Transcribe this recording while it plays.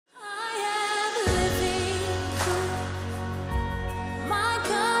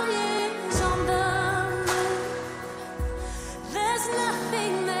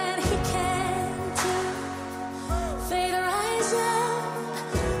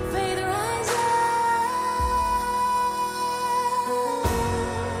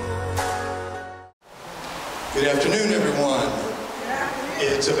Good afternoon, everyone.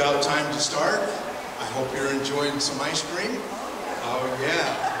 It's about time to start. I hope you're enjoying some ice cream. Oh yeah,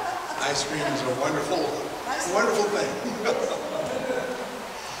 ice cream is a wonderful thing.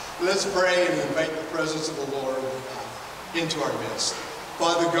 Let's pray and invite the presence of the Lord into our midst.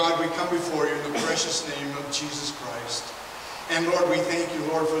 Father God, we come before you in the precious name of Jesus Christ. And Lord, we thank you,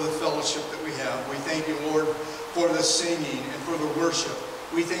 Lord, for the fellowship that we have. We thank you, Lord, for the singing and for the worship.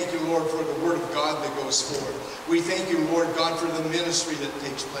 We thank you, Lord, for the word of God that goes forth. We thank you, Lord God, for the ministry that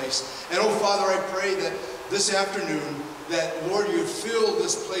takes place. And oh, Father, I pray that this afternoon, that, Lord, you fill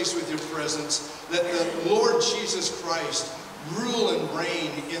this place with your presence, that the Lord Jesus Christ rule and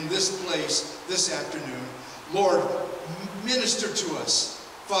reign in this place this afternoon. Lord, minister to us.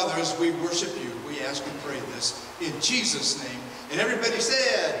 Father, as we worship you, we ask and pray this in Jesus' name. And everybody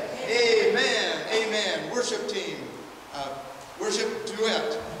said, amen, amen. Worship team, worship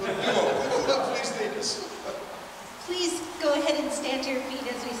duet, duo, please lead us. Please go ahead and stand to your feet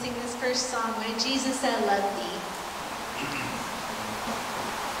as we sing this first song, My Jesus, I Love Thee.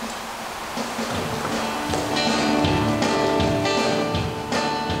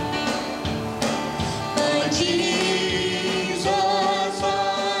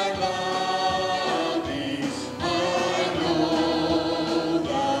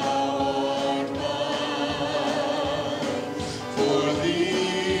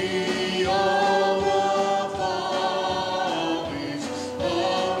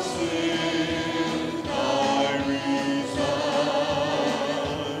 Reside.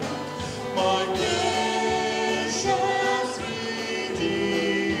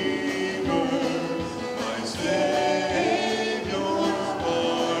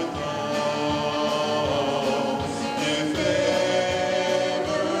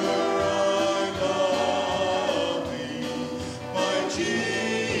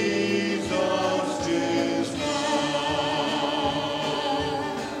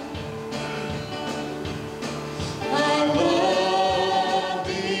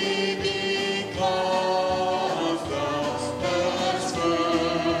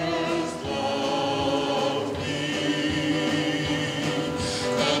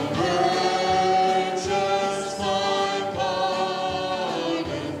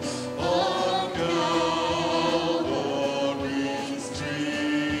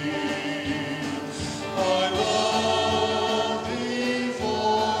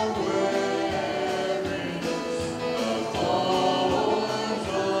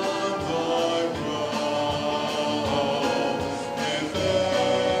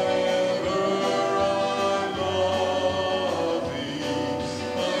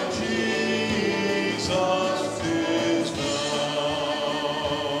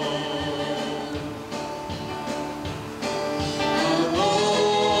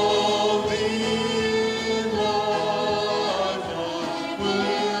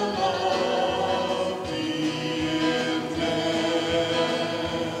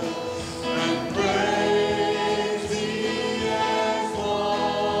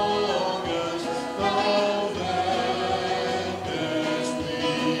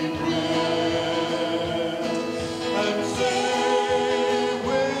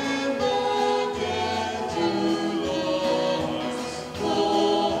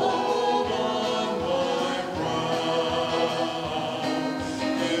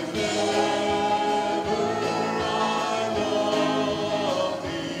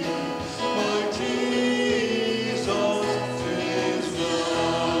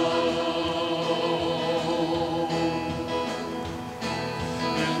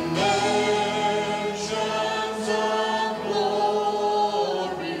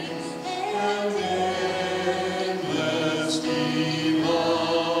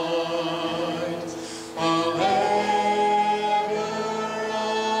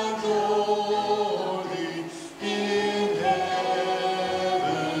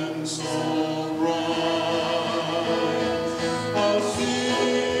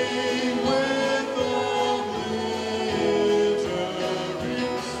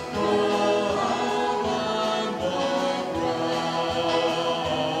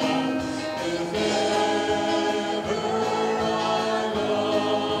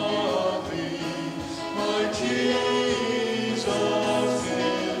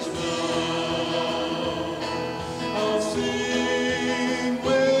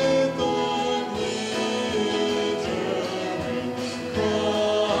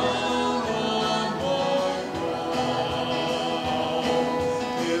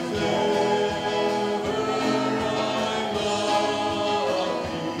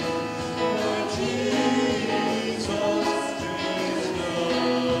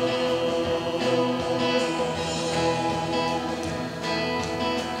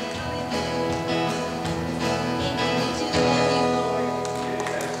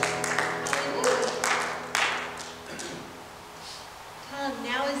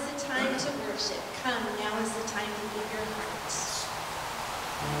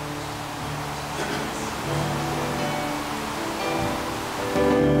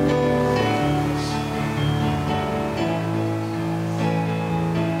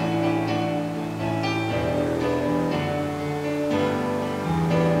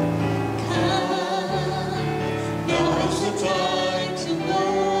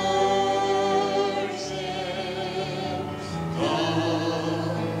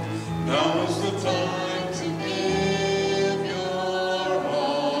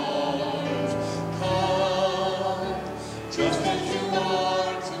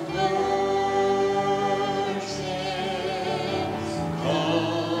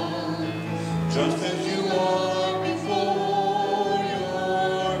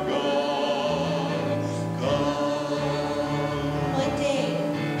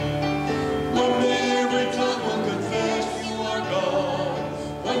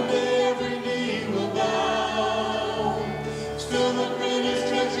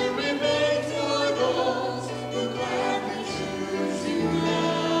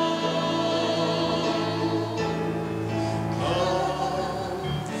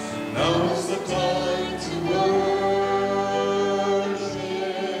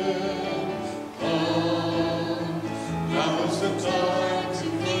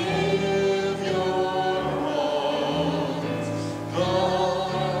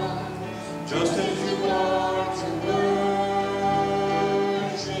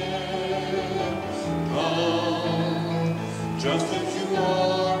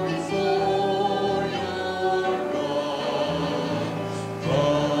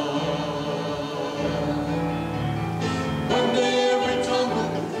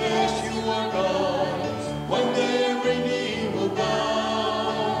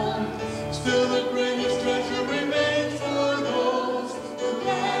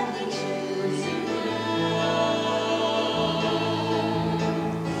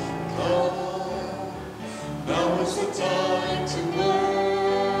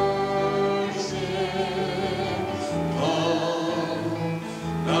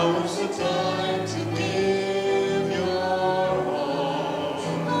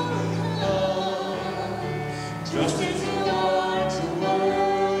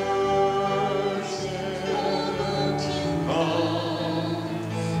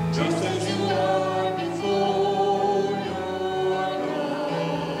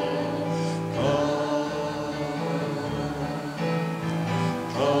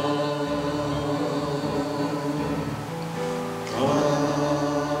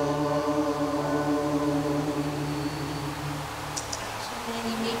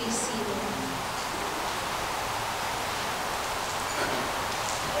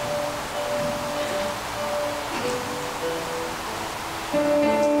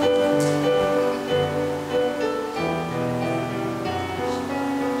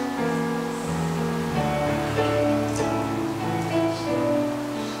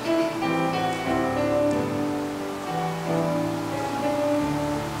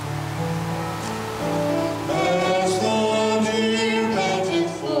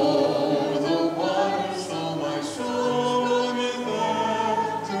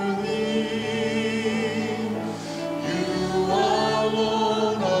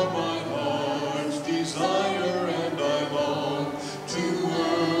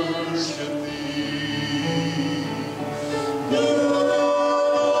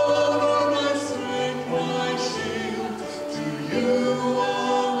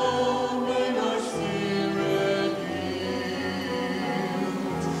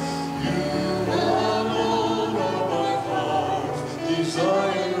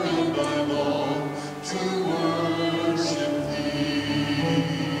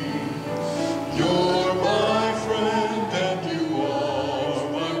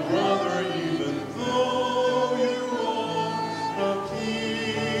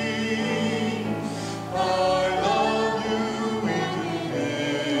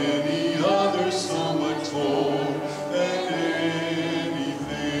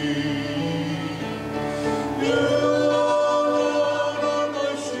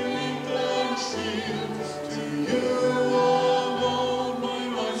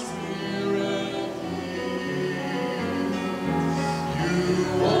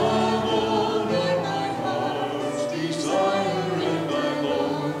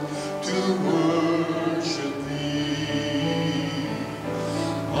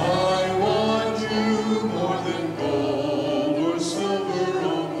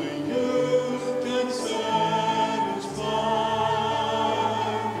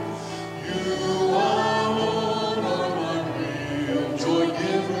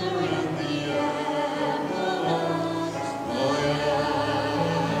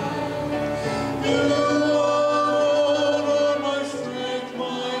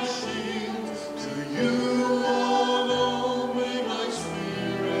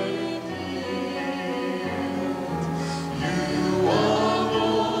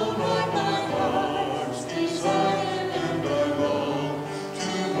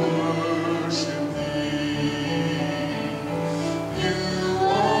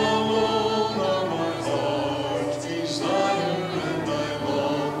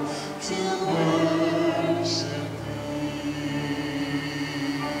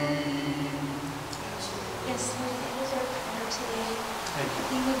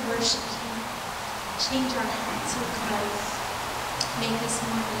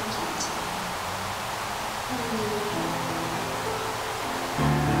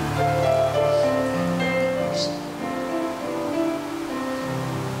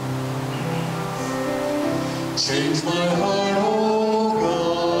 Change my heart, oh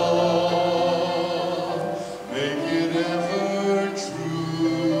God, make it ever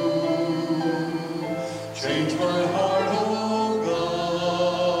true. Change my heart, oh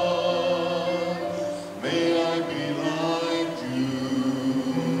God, may I be like you.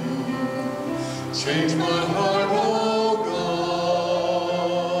 Change my heart, oh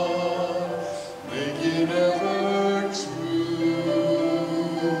God, make it ever true.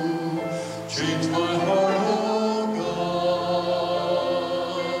 Change my heart, oh God.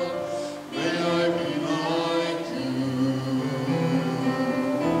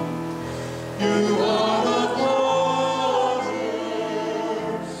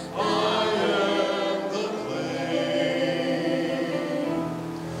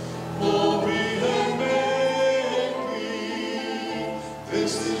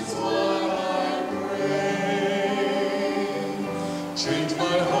 This is what I pray. Change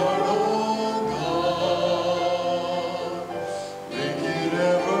my heart, oh God. Make it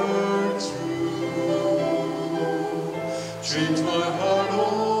ever true. Change my heart,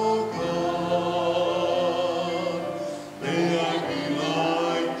 oh God. May I be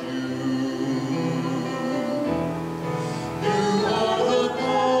like you. You are the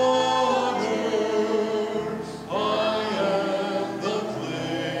potter, I am the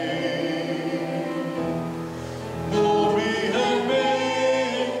clay. Mold me and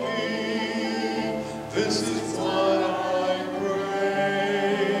make me, this is what I pray.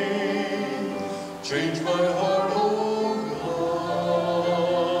 Change my heart, oh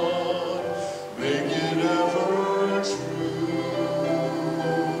God, make it ever true.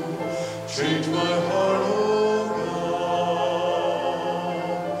 Change my heart, oh God,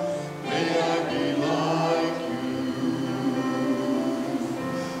 may I be like you.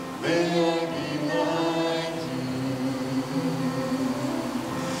 May I be like you.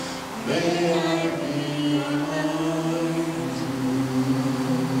 May I be like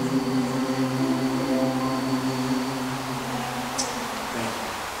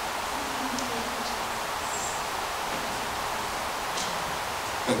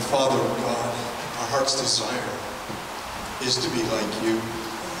And Father God, our heart's desire is to be like you.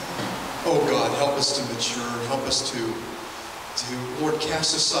 Oh God, help us to mature, help us to Lord,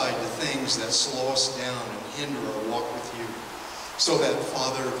 cast aside the things that slow us down and hinder our walk with you, so that,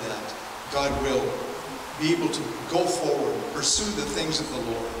 Father, that God will be able to go forward, pursue the things of the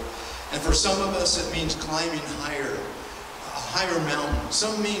Lord. And for some of us, it means climbing higher, a higher mountain.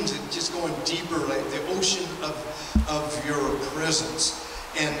 Some means it just going deeper, like the ocean of your presence.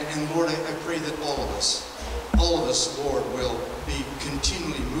 And Lord, I pray that all of us, Lord, will be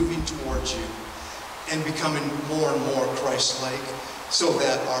continually moving towards you and becoming more and more Christ-like, so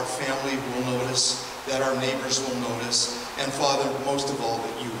that our family will notice, that our neighbors will notice, and Father, most of all,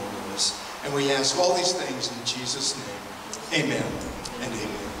 that you will notice. And we ask all these things in Jesus' name. Amen and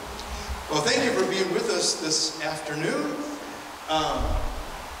amen. Well, thank you for being with us this afternoon.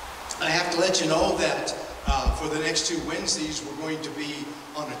 I have to let you know that for the next 2 Wednesdays, we're going to be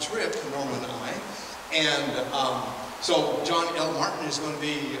on a trip, Norma and I. And so John L. Martin is going to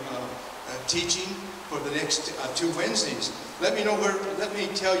be teaching for the next 2 Wednesdays. Let me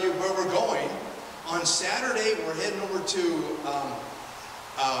tell you where we're going. On Saturday, we're heading over to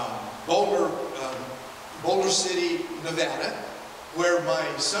Boulder City, Nevada, where my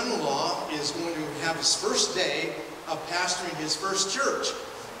son-in-law is going to have his first day of pastoring his first church.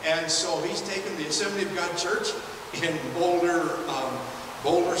 And so he's taken the Assembly of God Church in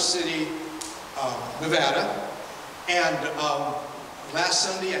Boulder City, Nevada. And last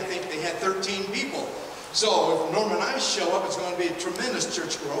Sunday, I think they had 13 people. So if Norma and I show up, it's going to be a tremendous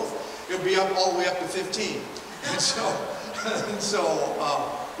church growth. It'll be up all the way up to 15. And so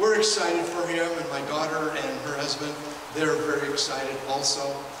we're excited for him, and my daughter and her husband, they're very excited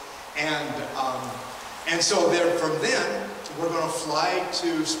also. And so from then, we're going to fly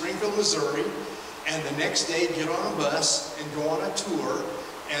to Springfield, Missouri, and the next day get on a bus and go on a tour.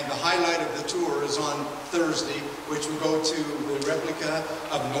 And the highlight of the tour is on Thursday, which we go to the replica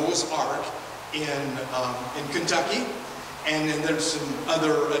of Noah's Ark in Kentucky. And then there's some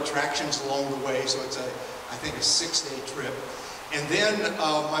other attractions along the way, so it's I think a 6-day trip. And then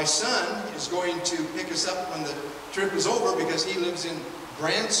my son is going to pick us up when the trip is over, because he lives in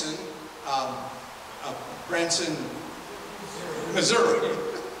Branson, Missouri.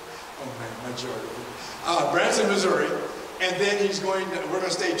 Oh man, my geography. Branson, Missouri. And then we're going to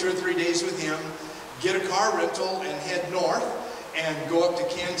stay 2 or 3 days with him, get a car rental and head north and go up to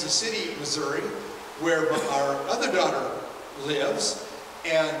Kansas City, Missouri, where our other daughter lives.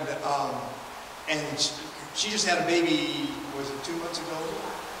 And she just had a baby, was it 2 months ago?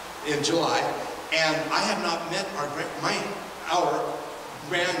 In July. And I have not met our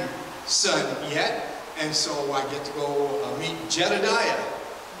grandson yet. And so I get to go meet Jedediah.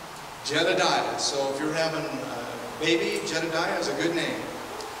 Jedediah. So if you're having a baby, Jedediah is a good name.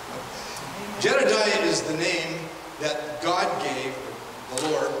 Jedediah is the name that God gave, the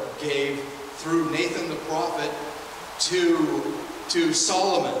Lord gave through Nathan the prophet to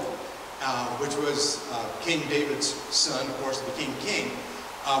Solomon, which was King David's son, of course, became king.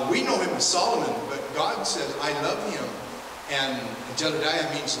 We know him as Solomon, but God says, I love him. And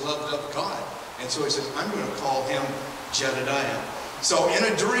Jedediah means loved of God. And so he says, I'm going to call him Jedediah. So in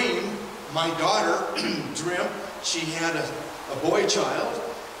a dream, my daughter dreamt she had a boy child,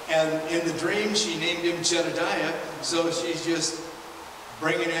 and in the dream she named him Jedediah. So she's just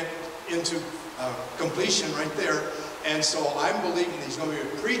bringing it into completion right there. And so I'm believing he's going to be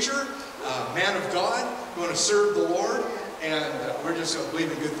a preacher, a man of God, going to serve the Lord, and we're just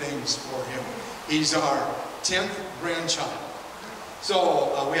believing good things for him. He's our 10th grandchild.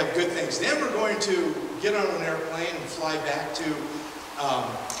 So we have good things. Then we're going to get on an airplane and fly back to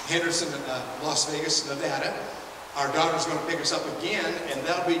Henderson, Las Vegas, Nevada. Our daughter's going to pick us up again, and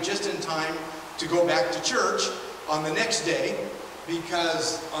that'll be just in time to go back to church on the next day,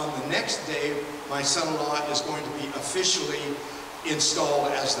 because on the next day, my son-in-law is going to be officially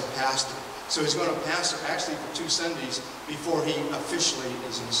installed as the pastor. So he's going to pastor actually for 2 Sundays before he officially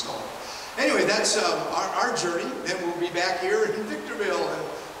is installed. Anyway, that's our journey. Then we'll be back here in Victorville and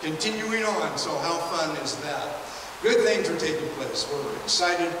continuing on. So how fun is that? Good things are taking place. We're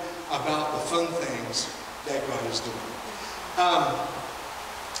excited about the fun things that God is doing.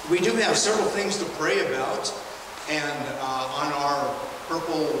 We do have several things to pray about. And on our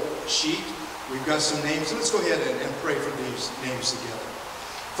purple sheet, we've got some names. Let's go ahead and pray for these names together.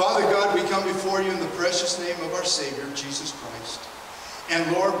 Father God, we come before you in the precious name of our Savior, Jesus Christ.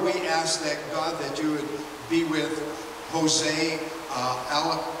 And Lord, we ask that, God, that you would be with Jose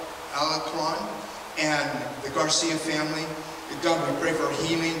Alacron and the Garcia family. God, we pray for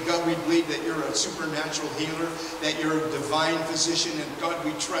healing. God, we believe that you're a supernatural healer, that you're a divine physician, and God,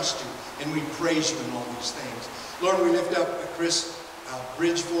 we trust you and we praise you in all these things. Lord, we lift up Chris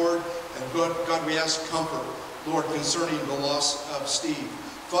Bridgeford, and God, we ask comfort, Lord, concerning the loss of Steve.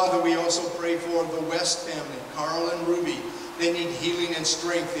 Father, we also pray for the West family, Carl and Ruby. They need healing and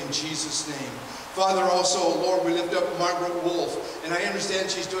strength in Jesus' name. Father, also, Lord, we lift up Margaret Wolf, and I understand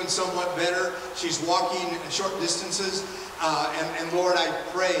she's doing somewhat better. She's walking short distances, and Lord, I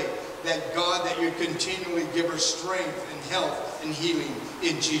pray that, God, that you continually give her strength and health and healing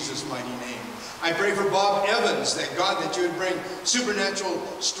in Jesus' mighty name. I pray for Bob Evans, that, God, that you would bring supernatural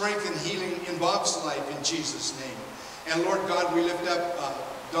strength and healing in Bob's life in Jesus' name. And Lord God, we lift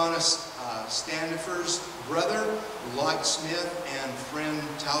up Donna Standifer's brother, Lot Smith, and friend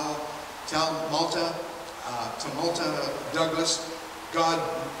Tamalta Douglas. God,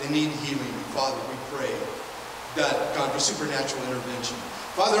 they need healing. Father, we pray that, God, for supernatural intervention.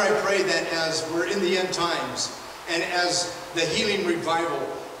 Father, I pray that as we're in the end times, and as the healing revival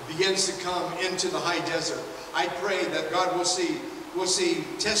begins to come into the high desert, I pray that, God, we'll see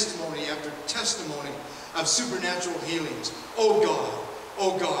testimony after testimony of supernatural healings. Oh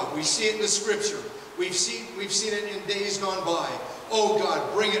God, we see it in the scripture. We've seen it in days gone by. Oh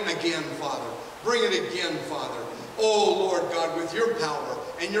God, bring it again, Father. Bring it again, Father. Oh Lord God, with your power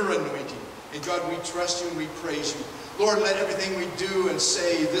and your anointing. And God, we trust you and we praise you. Lord, let everything we do and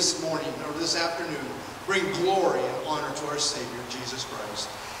say this morning or this afternoon bring glory and honor to our Savior, Jesus Christ.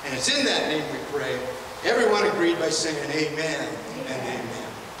 And it's in that name we pray. Everyone agreed by saying amen and amen.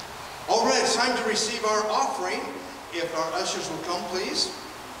 All right, it's time to receive our offering. If our ushers will come, please.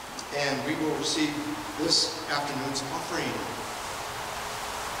 And we will receive this afternoon's offering.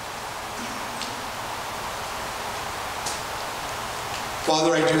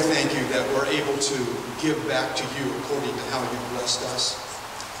 Father, I do thank you that we're able to give back to you according to how you've blessed us.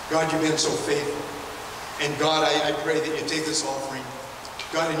 God, you've been so faithful. And God, I pray that you take this offering,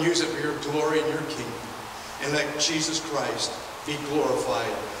 God, and use it for your glory and your kingdom. And let Jesus Christ be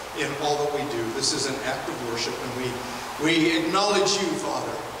glorified in all that we do. This is an act of worship, and we acknowledge you,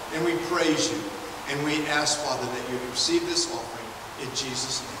 Father, and we praise you. And we ask, Father, that you receive this offering in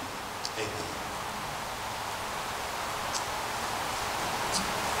Jesus' name. Amen.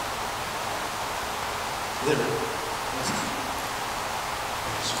 Liberty.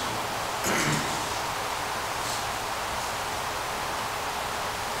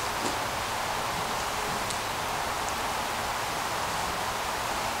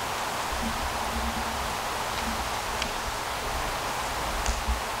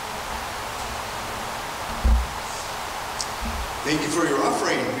 Thank you for your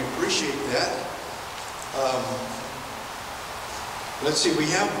offering. We appreciate that. Let's see, we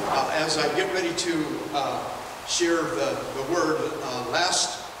have, as I get ready to share the word,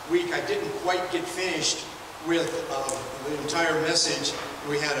 last week I didn't quite get finished with the entire message.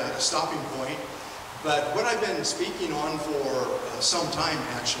 We had a stopping point. But what I've been speaking on for some time,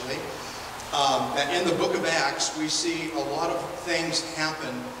 actually, that in the book of Acts, we see a lot of things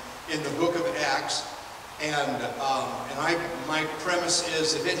happen in the book of Acts. And my premise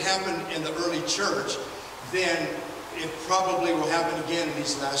is, if it happened in the early church, then it probably will happen again in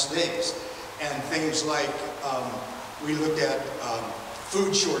these last days. And things like, we looked at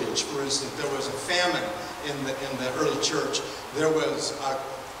food shortage, for instance. There was a famine in the early church. There was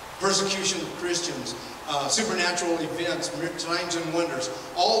persecution of Christians, supernatural events, signs and wonders.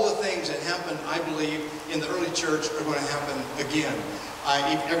 All the things that happened, I believe, in the early church are going to happen again.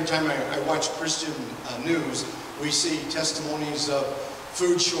 Every time I watch Christian news, we see testimonies of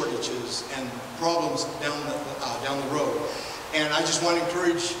food shortages and problems down the road. And I just want to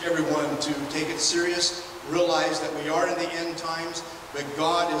encourage everyone to take it serious, realize that we are in the end times, but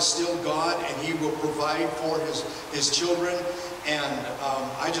God is still God, and He will provide for His children. And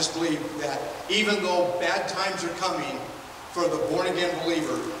I just believe that even though bad times are coming for the born-again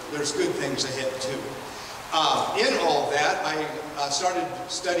believer, there's good things ahead too. In all that, I started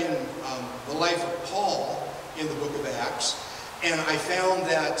studying the life of Paul in the book of Acts, and I found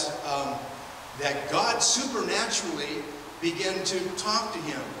that God supernaturally began to talk to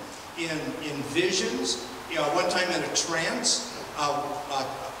him in visions, one time in a trance,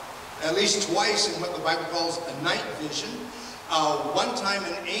 at least twice in what the Bible calls a night vision. One time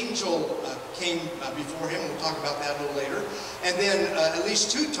an angel came before him. We'll talk about that a little later. And then at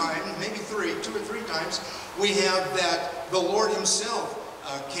least two or three times, we have that the Lord Himself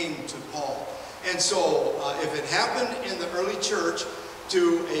came to Paul. And so if it happened in the early church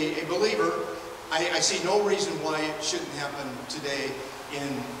to a believer, I see no reason why it shouldn't happen today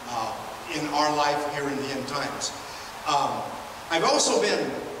in our life here in the end times. I've also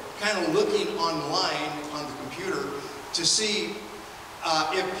been kind of looking online on the computer to see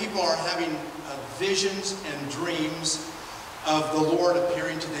if people are having visions and dreams of the Lord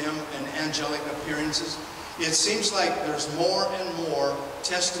appearing to them and angelic appearances. It seems like there's more and more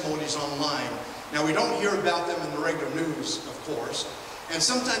testimonies online. Now, we don't hear about them in the regular news, of course, and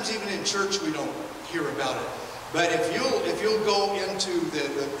sometimes even in church we don't hear about it. But if you'll go into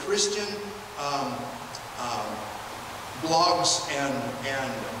the Christian blogs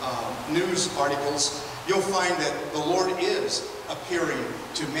and news articles, you'll find that the Lord is appearing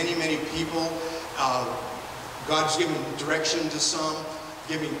to many, many people. God's giving direction to some,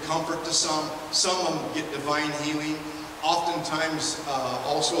 giving comfort to some. Some of them get divine healing. Oftentimes,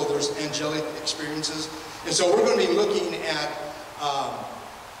 also, there's angelic experiences. And so we're going to be looking at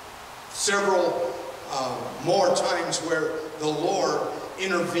several more times where the Lord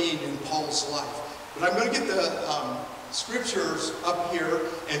intervened in Paul's life. But I'm going to get the scriptures up here,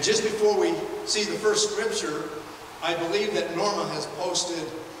 and just before we see the first scripture, I believe that Norma has posted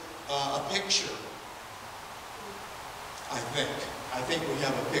a picture. I think we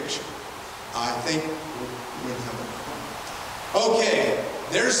have a picture. I think we have a... Okay,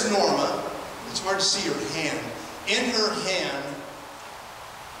 there's Norma. It's hard to see her hand. In her hand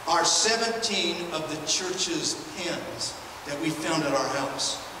are 17 of the church's pens that we found at our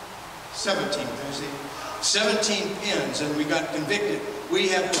house. 17, you see? 17 pens, and we got convicted. We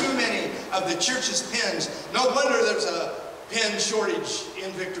have too many of the church's pens. No wonder there's a pen shortage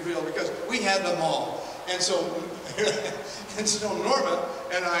in Victorville, because we had them all. And so Norma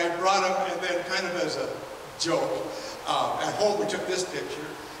and I brought them, and then kind of as a joke, at home we took this picture,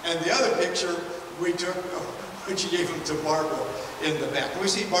 and the other picture we took, when she gave them to Barbara in the back. Can we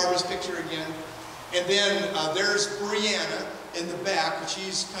see Barbara's picture again? And then there's Brianna in the back.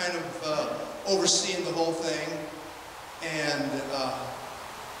 She's kind of overseeing the whole thing. And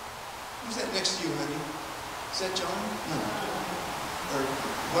who's that next to you, honey? Is that John? No. Or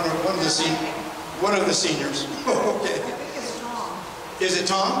one of the seniors. Okay. Is it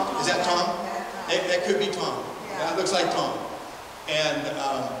Tom? Is that Tom? That could be Tom. That looks like Tom.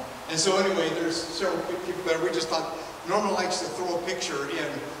 And so anyway, there's several people there. We just thought Norma likes to throw a picture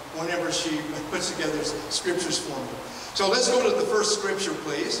in whenever she puts together scriptures for me. So let's go to the first scripture,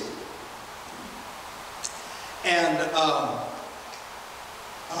 please. And, well,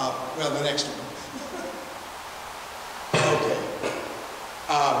 the next one. Okay.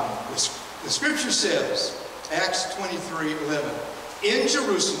 The scripture says, Acts 23:11, in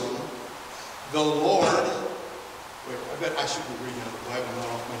Jerusalem, the Lord... Wait, I bet I should be reading out the Bible, not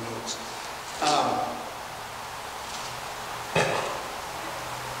off my notes.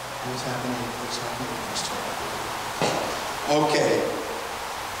 What's happening? Okay,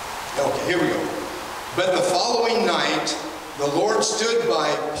 here we go. But the following night, the Lord stood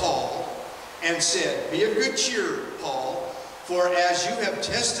by Paul and said, be of good cheer, Paul, for as you have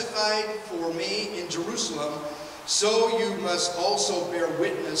testified for me in Jerusalem, so you must also bear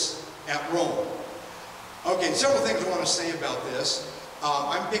witness at Rome. Okay, several things I want to say about this.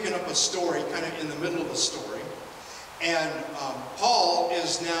 I'm picking up a story kind of in the middle of the story. And Paul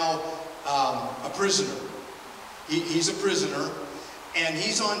is now a prisoner. He's a prisoner, and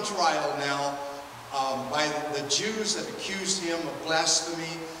he's on trial now by the Jews that accused him of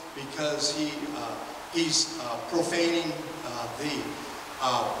blasphemy because he's profaning thee.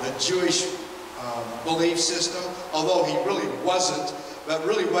 the Jewish belief system, although he really wasn't. But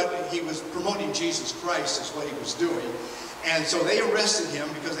really what he was promoting Jesus Christ is what he was doing. And so they arrested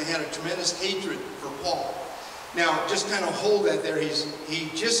him because they had a tremendous hatred for Paul. Now, just kind of hold that there. He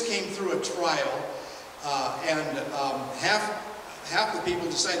just came through a trial, and half the people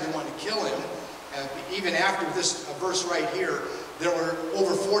decided they wanted to kill him. Even after this verse right here, there were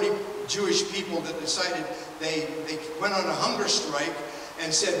over 40 Jewish people that decided they went on a hunger strike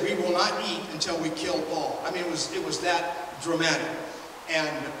and said, we will not eat until we kill Paul. I mean, it was that dramatic.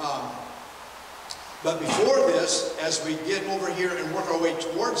 And but before this, as we get over here and work our way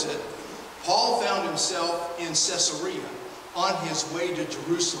towards it, Paul found himself in Caesarea on his way to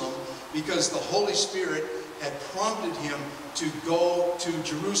Jerusalem because the Holy Spirit had prompted him to go to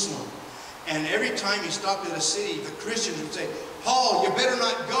Jerusalem. And every time he stopped at a city, the Christians would say, Paul, you better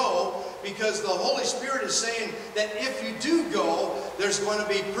not go, because the Holy Spirit is saying that if you do go, there's going to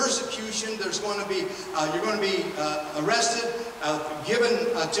be persecution, there's going to be, you're going to be arrested, given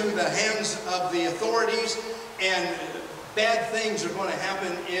to the hands of the authorities, and bad things are going to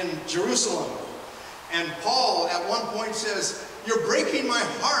happen in Jerusalem. And Paul at one point says, you're breaking my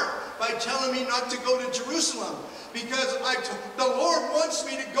heart by telling me not to go to Jerusalem, because the Lord wants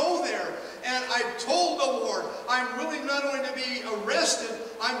me to go there. And I told the Lord, I'm willing not only to be arrested,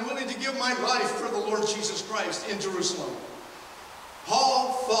 I'm willing to give my life for the Lord Jesus Christ in Jerusalem.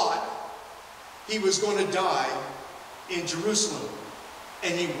 Paul thought he was going to die in Jerusalem,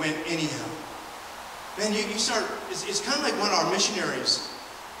 and he went anyhow. Man, you start, it's kind of like one of our missionaries.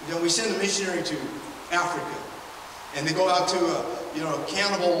 You know, we send a missionary to Africa, and they go out to a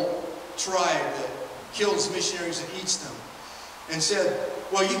cannibal tribe that kills missionaries and eats them, and said,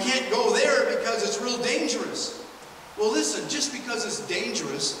 well, you can't go there because it's real dangerous. Well, listen, just because it's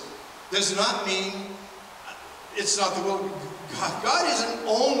dangerous does not mean it's not the will of God. God isn't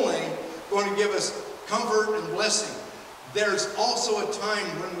only going to give us comfort and blessing. There's also a time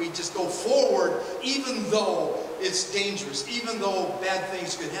when we just go forward even though it's dangerous, even though bad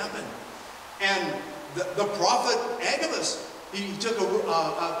things could happen. And the prophet Agabus, he took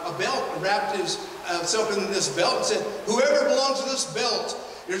a belt and wrapped himself in this belt and said, whoever belongs to this belt,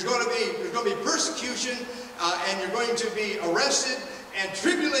 there's going to be persecution, and you're going to be arrested, and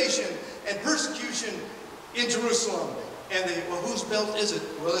tribulation and persecution in Jerusalem. And well, whose belt is it?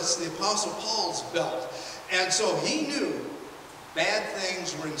 Well, it's the Apostle Paul's belt. And so he knew bad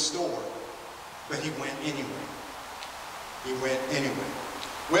things were in store, but he went anyway. He went anyway.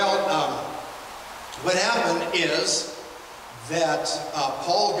 Well, what happened is that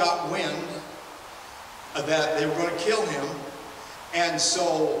Paul got wind that they were going to kill him, and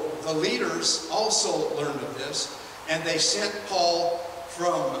so the leaders also learned of this, and they sent Paul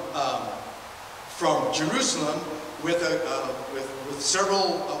from Jerusalem with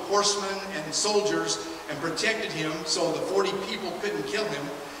several horsemen and soldiers, and protected him so the 40 people couldn't kill him,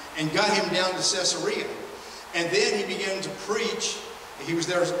 and got him down to Caesarea. And then he began to preach. He was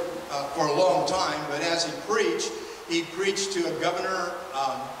there for a long time, but as he preached to a governor,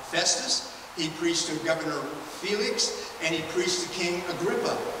 Festus, he preached to Governor Felix, and he preached to King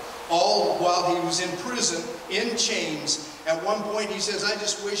Agrippa, all while he was in prison, in chains. At one point he says, I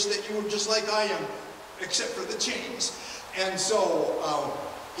just wish that you were just like I am, except for the chains. And so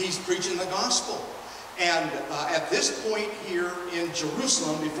he's preaching the gospel. And at this point here in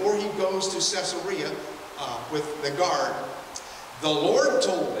Jerusalem, before he goes to Caesarea with the guard, the Lord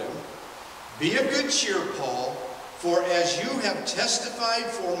told him, be of good cheer, Paul, for as you have testified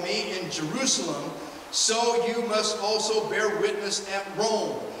for me in Jerusalem, so you must also bear witness at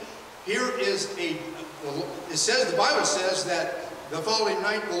Rome. Here is the Bible says that the following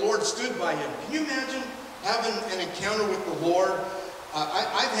night the Lord stood by him. Can you imagine having an encounter with the Lord?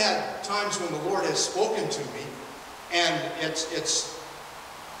 I've had times when the Lord has spoken to me, and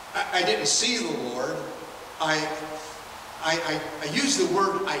I didn't see the Lord. I use the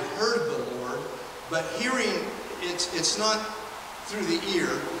word I heard the Lord, but hearing it's not through the ear.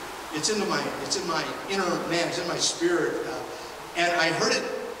 It's in my inner man. It's in my spirit, and I heard it.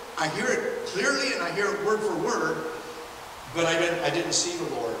 I hear it clearly, and I hear it word for word, but I didn't see the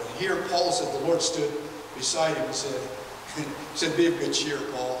Lord. And here Paul said the Lord stood beside him and said, be of good cheer,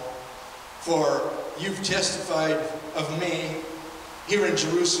 Paul, for you've testified of me here in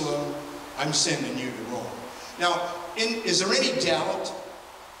Jerusalem. I'm sending you to Rome. Now, is there any doubt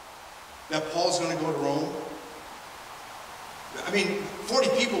that Paul's going to go to Rome? I mean, 40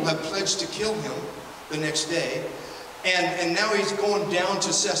 people have pledged to kill him the next day, and now he's going down to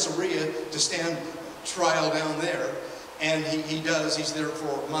Caesarea to stand trial down there, and he does. He's there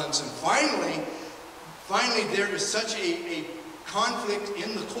for months, and finally there is such a conflict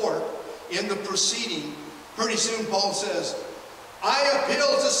in the court, in the proceeding, pretty soon Paul says, I appeal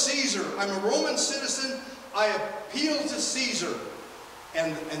to Caesar. I'm a Roman citizen. I appeal to Caesar.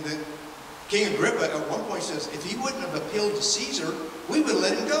 And the King Agrippa at one point says, if he wouldn't have appealed to Caesar, we would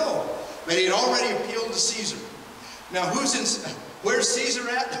let him go. But he had already appealed to Caesar. Now, where's Caesar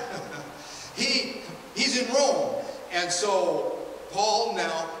at? He's in Rome. And so Paul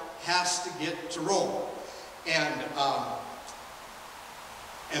now has to get to Rome.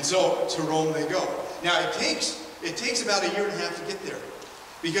 And so to Rome they go. Now it takes about 1.5 years to get there,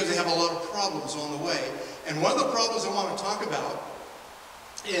 because they have a lot of problems on the way. And one of the problems I want to talk about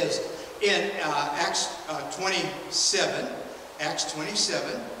is in Acts 27. Acts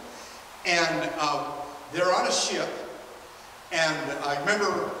 27. And they're on a ship. And I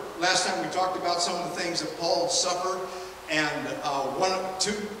remember last time we talked about some of the things that Paul suffered. And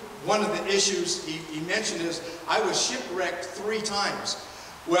one of the issues he mentioned is, I was shipwrecked 3 times.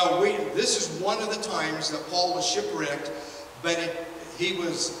 Well, this is one of the times that Paul was shipwrecked, but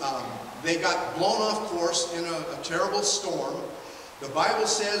they got blown off course in a terrible storm. The Bible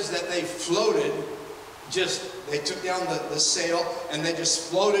says that they floated, they took down the sail, and they just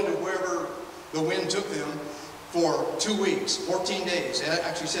floated to wherever the wind took them for 2 weeks, 14 days. It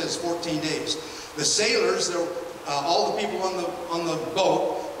actually says 14 days. The sailors, all the people on the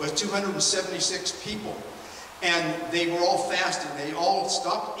boat, was 276 people. And they were all fasting. They all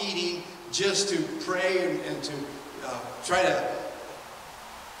stopped eating just to pray and to try to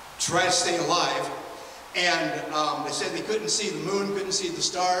stay alive. And they said they couldn't see the moon, couldn't see the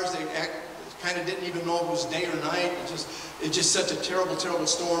stars. They kind of didn't even know if it was day or night. It's just such a terrible, terrible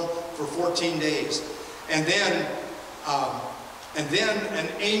storm for 14 days. And then an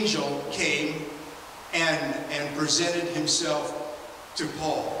angel came and presented himself to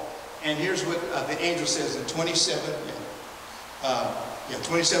Paul. And here's what the angel says in 27,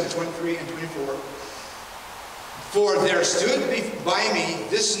 23, and 24. For there stood by me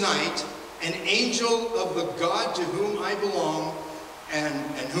this night an angel of the God to whom I belong and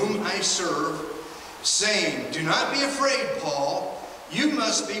whom I serve, saying, do not be afraid, Paul. You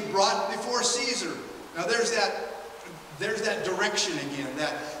must be brought before Caesar. Now there's that direction again,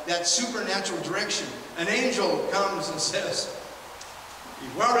 that supernatural direction. An angel comes and says,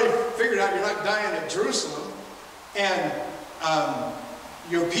 you've already figured out you're not dying at Jerusalem, and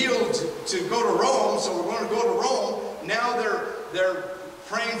you appealed to go to Rome, so we're going to go to Rome. Now they're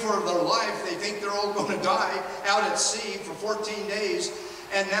praying for their life. They think they're all going to die out at sea for 14 days.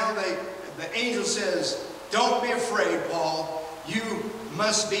 And now the angel says, don't be afraid, Paul. You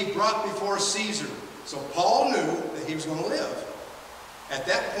must be brought before Caesar. So Paul knew that he was going to live. At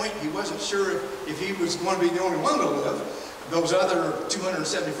that point, he wasn't sure if he was going to be the only one to live. Those other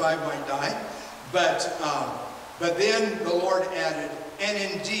 275 might die. But then the Lord added, and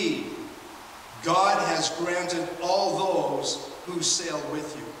indeed, God has granted all those who sail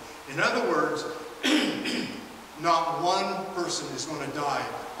with you. In other words, not one person is going to die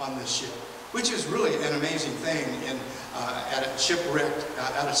on this ship, which is really an amazing thing. At a shipwreck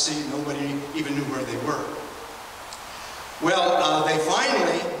out at sea, nobody even knew where they were. Well, they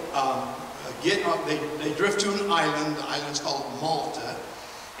finally they drift to an island. The island's called Malta,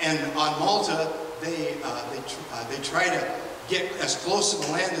 and on Malta they try to get as close to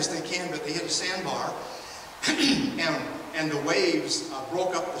the land as they can, but they hit a sandbar, and the waves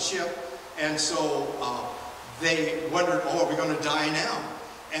broke up the ship, and so they wondered, oh, are we going to die now?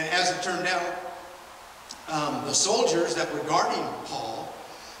 And as it turned out, the soldiers that were guarding Paul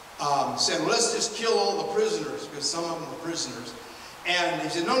said, well, let's just kill all the prisoners, because some of them were prisoners. And he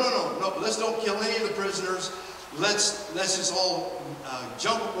said, no, let's don't kill any of the prisoners. Let's just all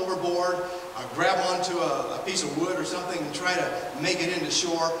jump overboard, grab onto a piece of wood or something and try to make it into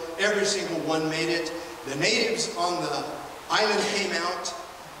shore. Every single one made it. The natives on the island came out,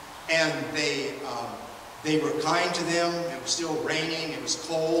 and they were kind to them. It was still raining. It was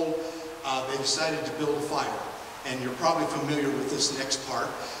cold. They decided to build a fire. And you're probably familiar with this next part,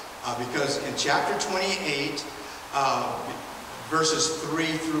 because in chapter 28, verses 3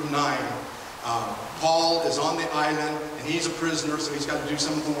 through 9, Paul is on the island, and he's a prisoner, so he's got to do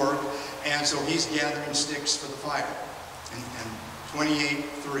some of the work, and so he's gathering sticks for the fire. And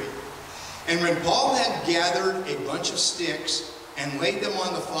 28:3. And when Paul had gathered a bunch of sticks and laid them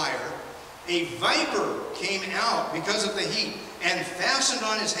on the fire, a viper came out because of the heat and fastened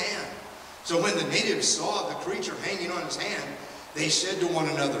on his hand. So when the natives saw the creature hanging on his hand, they said to one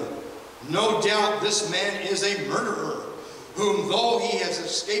another, no doubt this man is a murderer, whom though he has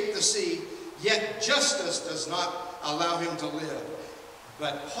escaped the sea, yet justice does not allow him to live.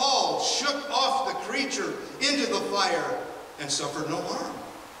 But Paul shook off the creature into the fire, and suffered no harm.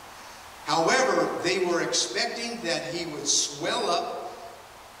 However, they were expecting that he would swell up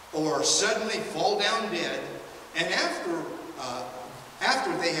or suddenly fall down dead, and after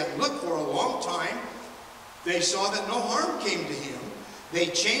they had looked for a long time, they saw that no harm came to him. They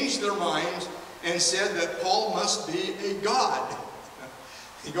changed their minds and said that Paul must be a god.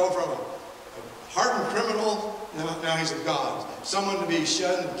 You go from a hardened criminal, now he's a god. Someone to be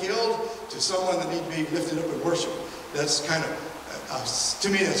shunned and killed, to someone that needs to be lifted up in worship. That's kind of, to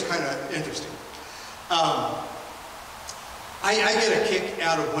me, that's kind of interesting. I get a kick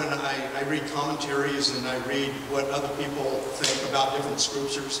out of when I read commentaries and I read what other people think about different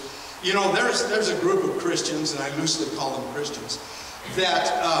scriptures. You know, there's a group of Christians, and I loosely call them Christians,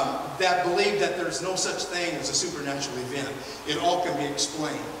 that believe that there's no such thing as a supernatural event. It all can be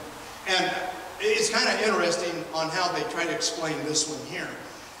explained. And it's kind of interesting on how they try to explain this one here.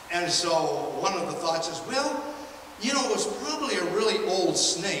 And so one of the thoughts is, well, you know, it was probably a really old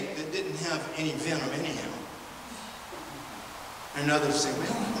snake that didn't have any venom anyhow. And others say,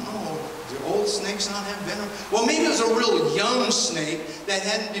 well, I don't know, do old snakes not have venom? Well, maybe it was a real young snake that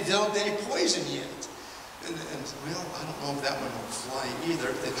hadn't developed any poison yet. And well, I don't know if that one will fly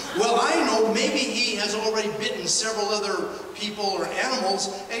either. Well, I know maybe he has already bitten several other people or animals,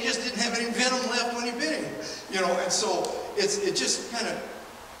 and he just didn't have any venom left when he bit him. You know, and so it just kind of,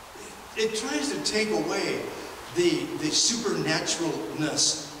 it tries to take away the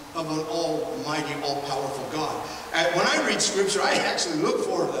supernaturalness of an almighty, all-powerful God. When I read Scripture, I actually look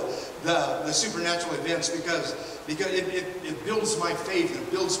for the supernatural events because it builds my faith, it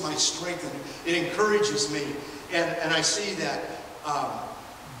builds my strength, and it encourages me. And I see that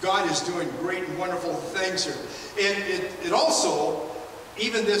God is doing great and wonderful things here. It also,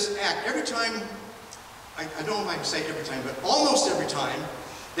 even this act, every time, I don't know if I can say every time, but almost every time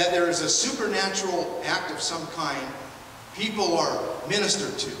that there is a supernatural act of some kind, people are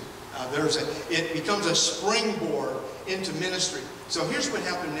ministered to. It becomes a springboard into ministry. So here's what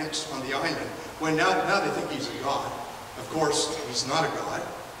happened next on the island. When now they think he's a god. Of course, he's not a god.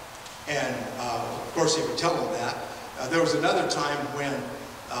 And of course, he would tell them that. There was another time when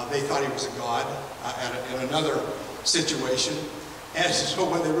they thought he was a god in another situation. And so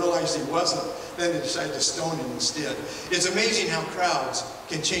when they realized he wasn't, then they decided to stone him instead. It's amazing how crowds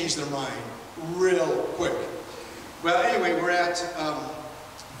can change their mind real quick. Well, anyway, we're at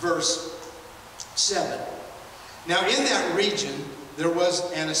verse 7. Now, in that region, there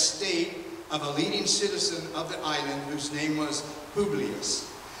was an estate of a leading citizen of the island whose name was Publius,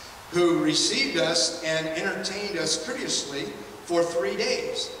 who received us and entertained us courteously for 3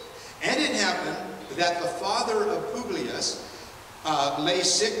 days. And it happened that the father of Publius lay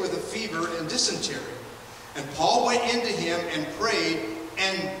sick with a fever and dysentery. And Paul went into him and prayed,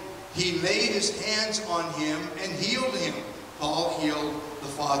 and he laid his hands on him and healed him. Paul healed the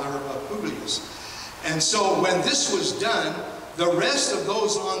father of Publius. And so when this was done, the rest of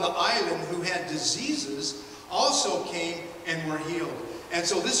those on the island who had diseases also came and were healed. And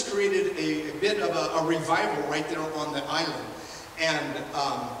so this created a bit of a revival right there on the island.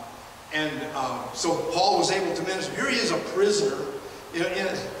 So Paul was able to minister. Here he is, a prisoner.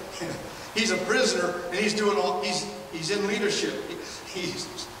 He's a prisoner, and he's doing all. He's in leadership.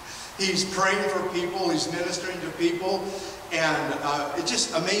 He's praying for people. He's ministering to people, and it's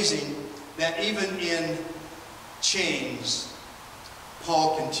just amazing that even in chains,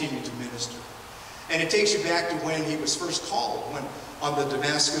 Paul continued to minister. And it takes you back to when he was first called, when on the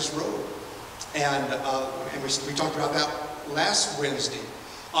Damascus Road, and we talked about that last Wednesday.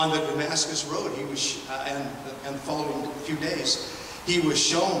 On the Damascus Road, he was, and the following few days, he was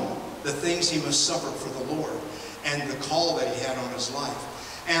shown the things he must suffer for the Lord and the call that he had on his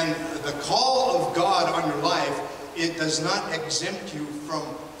life. And the call of God on your life, it does not exempt you from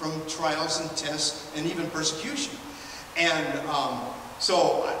trials and tests and even persecution. And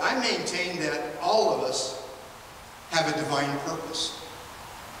so I maintain that all of us have a divine purpose.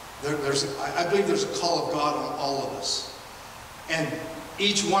 I believe there's a call of God on all of us. And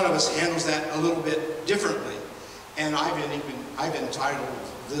each one of us handles that a little bit differently. And I've entitled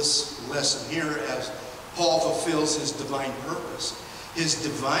this lesson here as Paul fulfills his divine purpose. His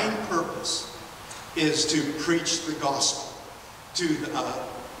divine purpose is to preach the gospel to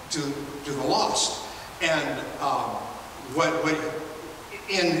the lost. And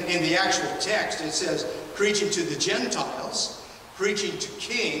in the actual text, it says preaching to the Gentiles, preaching to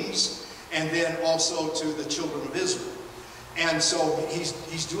kings, and then also to the children of Israel. And so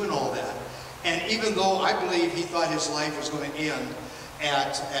he's doing all that. And even though I believe he thought his life was going to end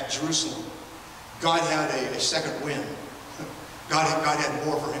at Jerusalem, God had a second wind. God had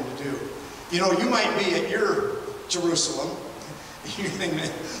more for him to do. You know, you might be at your Jerusalem, You think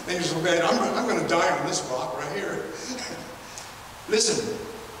things are so bad, I'm going to die on this rock right here. Listen,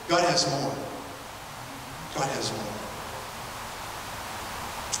 God has more. God has more.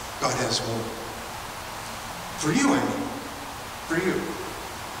 God has more. For you, I mean. For you.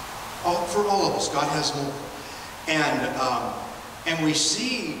 For all of us, God has more. And we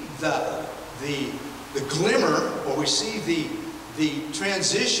see the glimmer, or we see the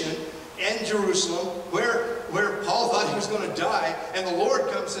transition in Jerusalem where Paul thought he was going to die, and the Lord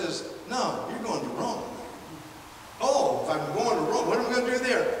comes and says, no, you're going to Rome. Oh, if I'm going to Rome, what am I going to do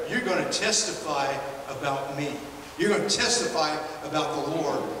there? You're going to testify about me. You're going to testify about the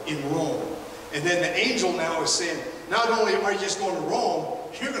Lord in Rome. And then the angel now is saying, not only are you just going to Rome,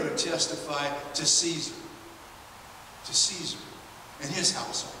 you're going to testify to Caesar. To Caesar and his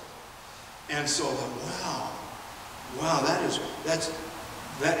household. And so, wow,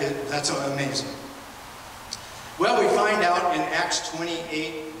 that's amazing. Well, we find out in Acts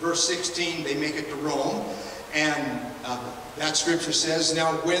 28, verse 16, they make it to Rome. And that scripture says,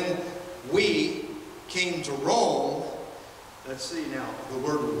 now when we came to Rome, let's see now, the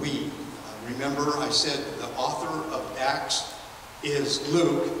word we. Remember, I said the author of Acts is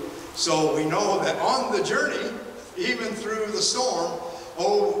Luke. So we know that on the journey, even through the storm,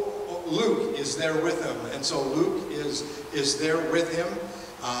 Luke is there with him. And so Luke is there with him.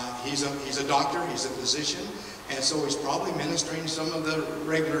 He's a doctor, he's a physician. And so he's probably ministering some of the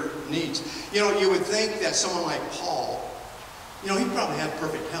regular needs. You know, you would think that someone like Paul, you know, he probably had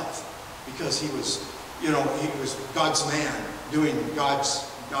perfect health because he was, you know, he was God's man doing God's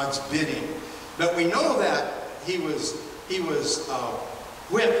bidding. But we know that he was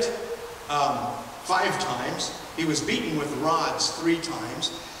whipped 5 times. He was beaten with rods 3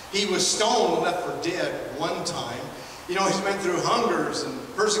 times. He was stoned and left for dead 1 time. You know, he's been through hungers and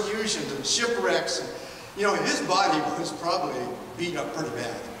persecutions and shipwrecks. And, you know, his body was probably beat up pretty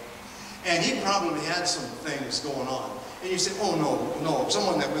bad. And he probably had some things going on. And you say, oh, no,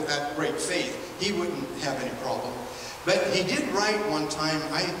 someone that with that great faith, he wouldn't have any problem. But he did write one time,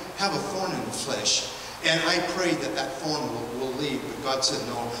 I have a thorn in the flesh. And I prayed that thorn will leave. But God said,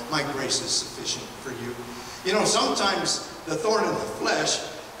 no, my grace is sufficient for you. You know, sometimes the thorn in the flesh,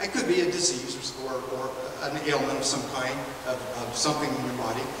 it could be a disease or an ailment of some kind, of something in your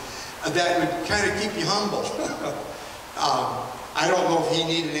body, that would kind of keep you humble. I don't know if he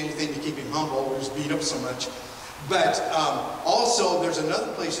needed anything to keep him humble. He was beat up so much. But also, there's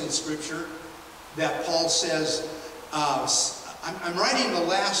another place in Scripture that Paul says, I'm writing the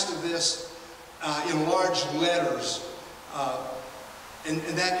last of this in large letters, and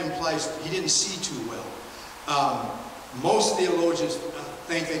that implies he didn't see too well. Most theologians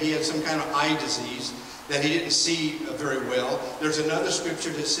think that he had some kind of eye disease, that he didn't see very well. There's another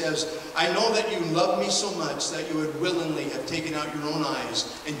scripture that says, I know that you love me so much that you would willingly have taken out your own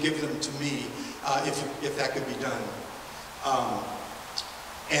eyes and given them to me, if that could be done.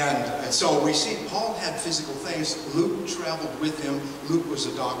 And so we see Paul had physical things. Luke traveled with him. Luke was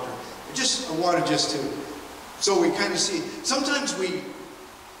a doctor. I wanted just to, so we kind of see, sometimes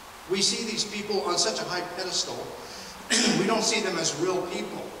we see these people on such a high pedestal, we don't see them as real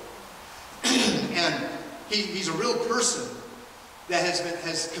people. And he's a real person that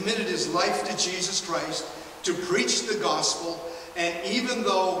has committed his life to Jesus Christ to preach the gospel. And even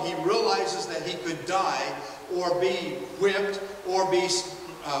though he realizes that he could die or be whipped or be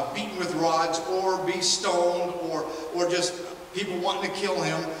beaten with rods or be stoned or just people wanting to kill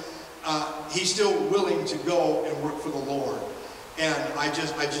him, he's still willing to go and work for the Lord. And I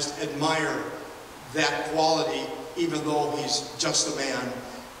just admire that quality, even though he's just a man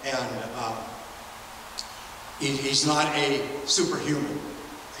and he's not a superhuman.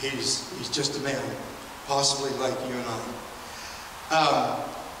 He's just a man, possibly like you and I.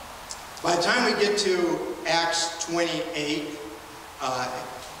 By the time we get to Acts 28,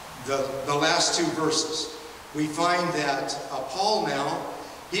 the last 2 verses, we find that Paul now,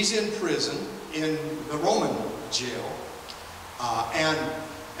 he's in prison in the Roman jail. And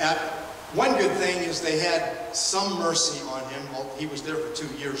one good thing is they had some mercy on him. He was there for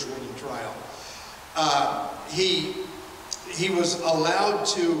 2 years waiting trial. He was allowed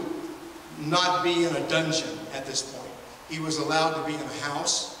to not be in a dungeon at this point. He was allowed to be in a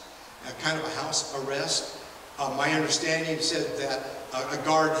house, kind of a house arrest. My understanding said that a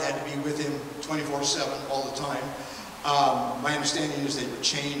guard had to be with him 24/7 all the time. My understanding is they were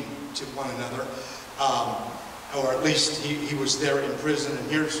chained to one another, or at least he was there in prison. And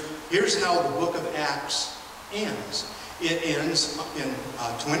here's how the book of Acts ends. It ends in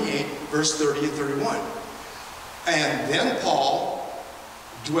 28, verse 30 and 31. And then Paul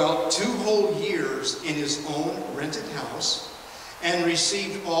dwelt 2 whole years in his own rented house, and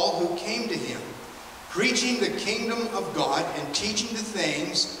received all who came to him, preaching the kingdom of God and teaching the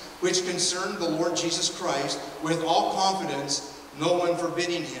things which concern the Lord Jesus Christ with all confidence, no one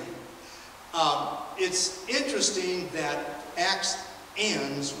forbidding him. It's interesting that Acts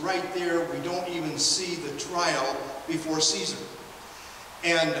ends right there. We don't even see the trial before Caesar.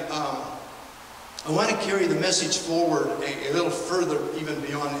 And I want to carry the message forward a little further, even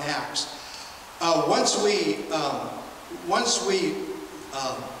beyond Acts. Once we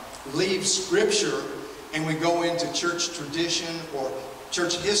leave Scripture and we go into church tradition or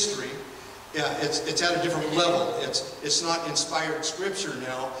church history, it's at a different level. It's not inspired Scripture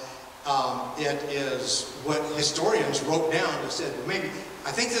now. It is what historians wrote down and said, well, maybe,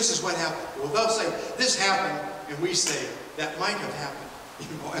 I think this is what happened. Well, they'll say, this happened, and we say, that might have happened.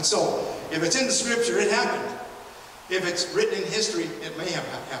 And so, if it's in the Scripture, it happened. If it's written in history, it may have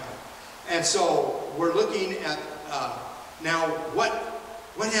happened. And so, we're looking at now what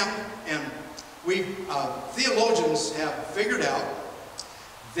happened. And theologians have figured out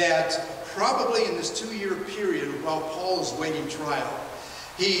that probably in this 2-year period while Paul is waiting trial,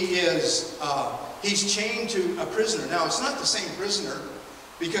 he's chained to a prisoner. Now, it's not the same prisoner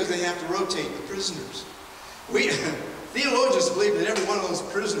because they have to rotate the prisoners. Theologians believe that every one of those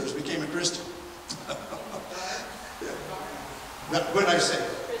prisoners became a Christian. What did I say?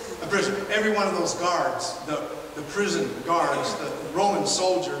 A prisoner. Every one of those guards, the prison guards, the Roman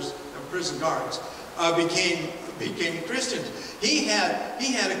soldiers, the prison guards, became Christians. He had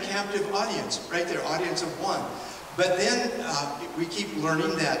a captive audience, right there, audience of one. But then we keep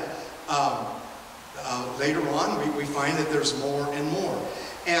learning that later on we find that there's more and more.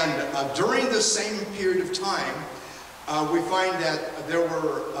 And during the same period of time, we find that there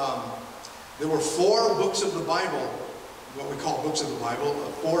were 4 books of the Bible, what we call books of the Bible,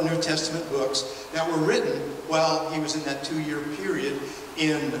 4 New Testament books that were written while he was in that 2-year period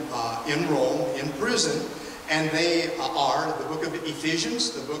in Rome, in prison. And they are the book of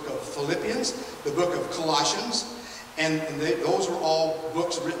Ephesians, the book of Philippians, the book of Colossians, and those were all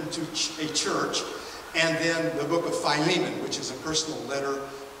books written to a church. And then the book of Philemon, which is a personal letter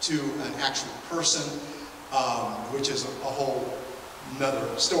to an actual person, which is a whole nother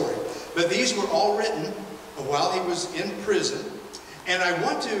story. But these were all written while he was in prison. And I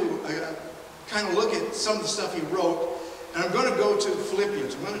want to kind of look at some of the stuff he wrote. And I'm going to go to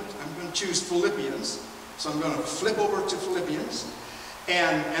Philippians. I'm going to choose Philippians. So I'm going to flip over to Philippians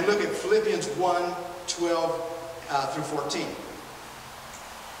and look at Philippians 1, 12 through 14.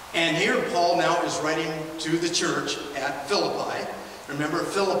 And here Paul now is writing to the church at Philippi. Remember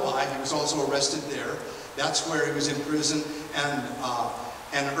Philippi, he was also arrested there. That's where he was in prison, and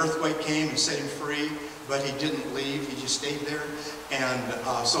an earthquake came and set him free, but he didn't leave, he just stayed there. And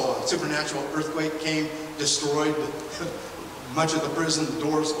so a supernatural earthquake came, destroyed much of the prison. The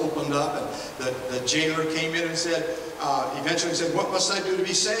doors opened up, and the jailer came in and said, eventually said, "What must I do to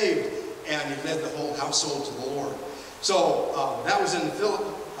be saved?" And he led the whole household to the Lord. So that was in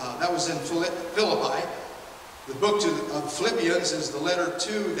Philippi. The book of Philippians is the letter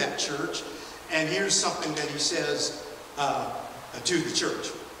to that church. And here's something that he says to the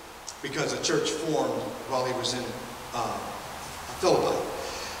church, because a church formed while he was in Philippi.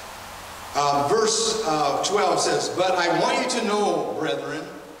 Verse 12 says, "But I want you to know, brethren,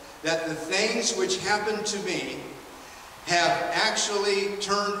 that the things which happened to me have actually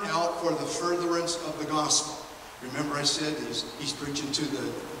turned out for the furtherance of the gospel." Remember I said he's preaching to the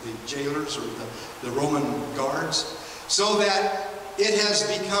jailers or the Roman guards. "So that it has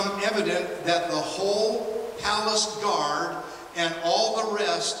become evident that the whole palace guard and all the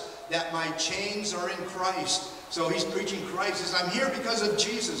rest, that my chains are in Christ." So he's preaching Christ. He says, I'm here because of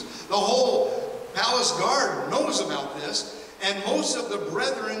Jesus. The whole palace guard knows about this. "And most of the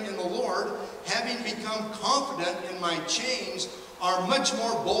brethren in the Lord, having become confident in my chains, are much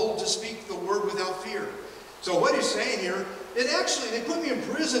more bold to speak the word without fear." So what he's saying here, they put me in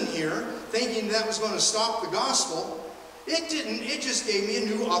prison here, thinking that was going to stop the gospel. It didn't. It just gave me a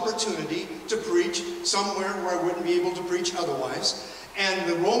new opportunity to preach somewhere where I wouldn't be able to preach otherwise. And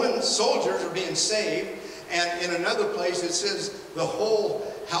the Roman soldiers are being saved. And in another place it says, "The whole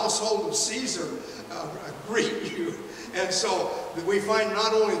household of Caesar greet you." And so we find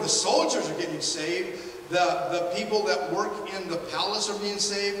not only the soldiers are getting saved, the people that work in the palace are being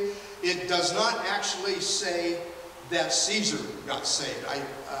saved. It does not actually say that Caesar got saved.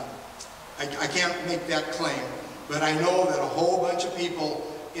 I can't make that claim, but I know that a whole bunch of people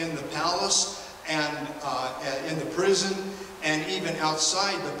in the palace and in the prison and even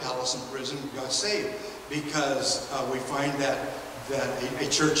outside the palace and prison got saved, because we find that a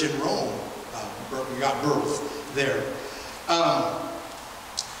church in Rome got birth there.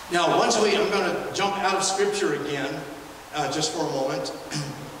 Now, I'm going to jump out of Scripture again, just for a moment.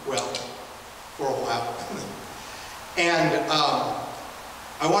 Well, for a while. And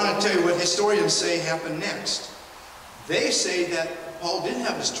I want to tell you what historians say happened next. They say that Paul did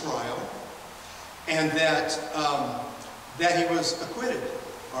have his trial, and that he was acquitted,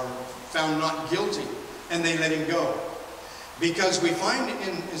 or found not guilty, and they let him go. Because we find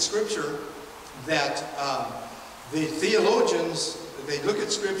in Scripture that the theologians, they look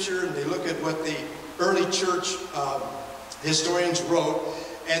at Scripture and they look at what the early church historians wrote,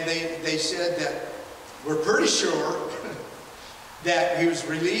 and they said that we're pretty sure that he was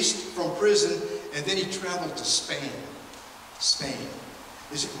released from prison, and then he traveled to Spain. Spain.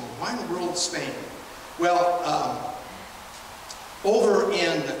 They said, well, why in the world Spain? Well, over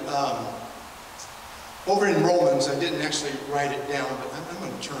in Romans, I didn't actually write it down, but I'm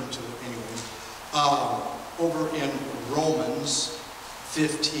going to turn to it anyway. Over in Romans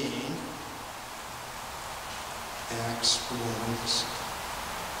 15, Acts, Romans.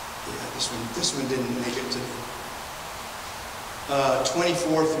 Yeah, this one didn't make it to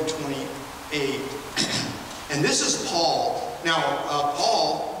 24 through 28. And this is Paul. Now,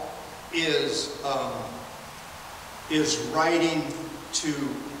 Paul is writing to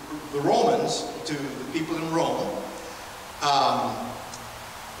the Romans, to the people in Rome,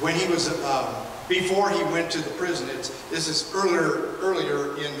 when he was before he went to the prison. This is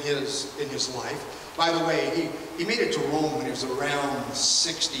earlier in his life. By the way, he made it to Rome when he was around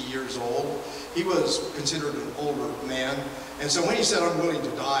 60 years old. He was considered an older man, and so when he said, "I'm willing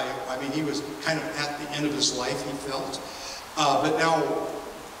to die," I mean, he was kind of at the end of his life, he felt. But now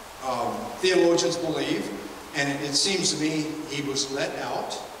theologians believe, and it seems to me he was let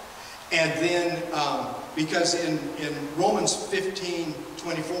out. And then, because in Romans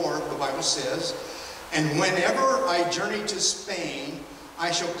 15:24, the Bible says, "And whenever I journey to Spain,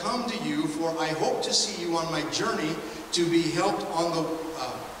 I shall come to you, for I hope to see you on my journey, to be helped on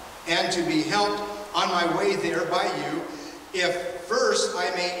my way there by you, if first I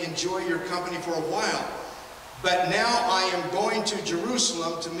may enjoy your company for a while. But now I am going to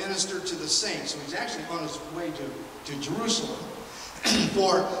Jerusalem to minister to the saints." So he's actually on his way to Jerusalem.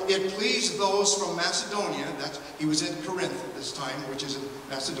 "For it pleased those from Macedonia," he was in Corinth at this time, which is in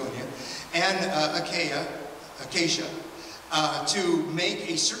Macedonia, "and Achaia, to make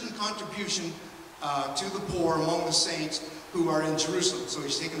a certain contribution to the poor among the saints who are in Jerusalem." So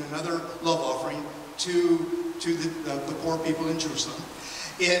he's taken another love offering to the poor people in Jerusalem.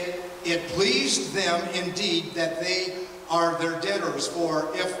 It pleased them indeed that they are their debtors, for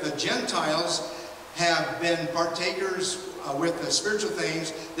if the Gentiles have been partakers with the spiritual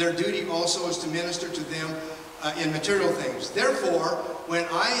things, their duty also is to minister to them in material things. Therefore, when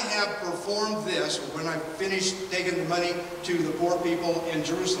I have performed this, or when I've finished taking the money to the poor people in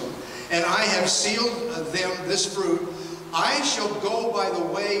Jerusalem, and I have sealed them this fruit, I shall go by the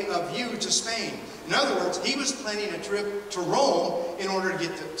way of you to Spain. In other words, he was planning a trip to Rome in order to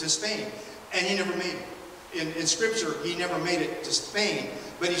get to Spain, and he never made it. In Scripture, he never made it to Spain,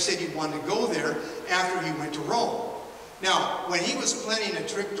 but he said he wanted to go there after he went to Rome. Now, when he was planning a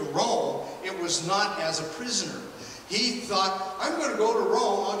trip to Rome, it was not as a prisoner. He thought, I'm going to go to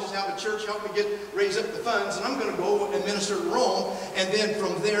Rome, I'll just have a church help me raise up the funds, and I'm going to go and minister to Rome, and then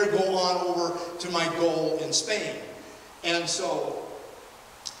from there go on over to my goal in Spain. And so,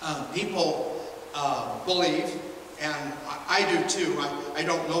 people believe, and I do too, I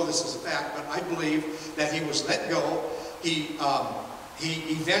don't know this as a fact, but I believe that he was let go. He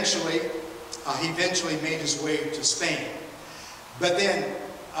eventually made his way to Spain. But then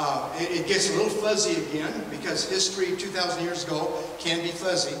it gets a little fuzzy again, because history 2,000 years ago can be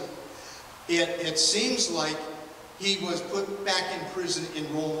fuzzy. It seems like he was put back in prison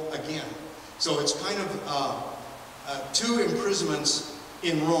in Rome again. So it's kind of 2 imprisonments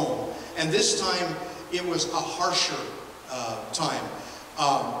in Rome. And this time it was a harsher time.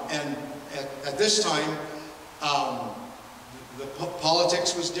 And at this time, the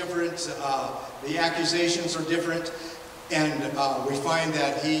politics was different, the accusations are different, and we find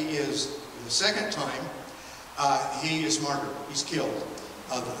that he is, the second time, he is martyred, he's killed.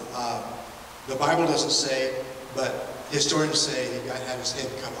 The Bible doesn't say, but historians say he had his head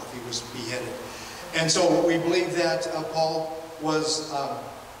cut off, he was beheaded. And so we believe that Paul was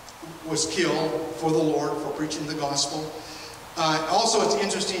killed for the Lord, for preaching the gospel. Also, it's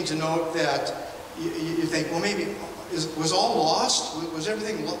interesting to note that you think, well, maybe was all lost? Was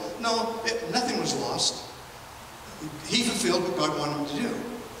everything lost? No, nothing was lost. He fulfilled what God wanted him to do.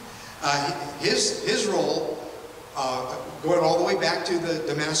 His role, going all the way back to the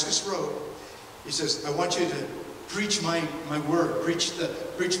Damascus Road, he says, I want you to preach my word,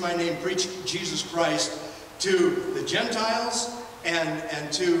 preach my name, preach Jesus Christ to the Gentiles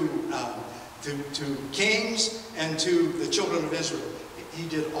and to kings and to the children of Israel. He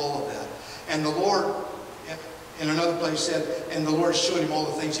did all of that. And the Lord, in another place, said, and the Lord showed him all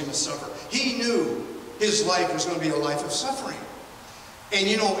the things he must suffer. He knew his life was going to be a life of suffering. And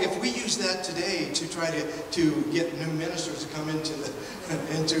you know, if we use that today to try to get new ministers to come into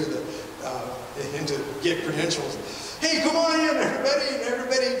get credentials, hey, come on in, everybody! And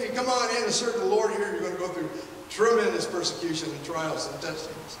everybody, if you come on in and serve the Lord here, you're going to go through tremendous persecution and trials and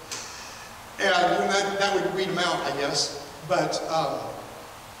testings. And that would weed them out, I guess. But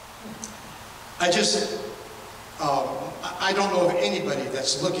I don't know of anybody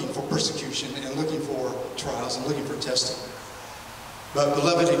that's looking for persecution and looking for trials and looking for testing. But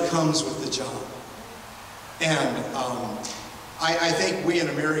beloved, it comes with the job. And I think we in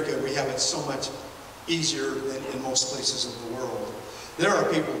America, we have it so much easier than in most places of the world. There are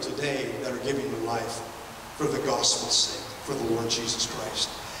people today that are giving their life for the gospel's sake, for the Lord Jesus Christ.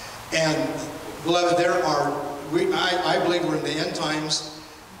 And beloved, I believe we're in the end times,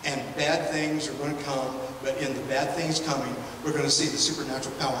 and bad things are going to come, but in the bad things coming, we're going to see the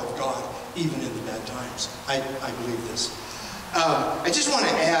supernatural power of God, even in the bad times. I believe this. I just want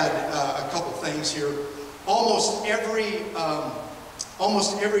to add a couple things here. Almost every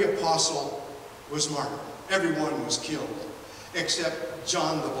apostle was martyred. Everyone was killed, except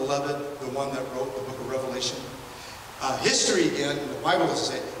John the Beloved, the one that wrote the book of Revelation. History, again, the Bible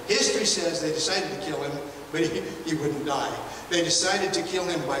doesn't say, history says they decided to kill him, but he wouldn't die. They decided to kill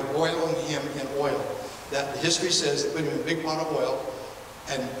him by boiling him in oil. That history says they put him in a big pot of oil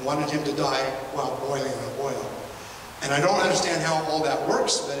and wanted him to die while boiling in oil. And I don't understand how all that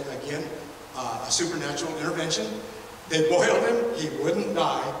works, but again, a supernatural intervention. They boiled him, he wouldn't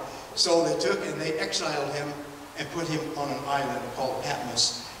die, so they took and they exiled him and put him on an island called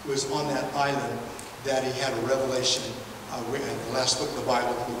Patmos. It was on that island that he had a revelation, the last book of the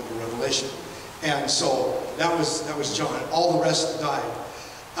Bible, the book of Revelation. And so that was John. All the rest died.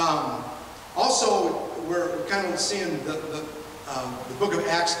 Also, we're kind of seeing the book of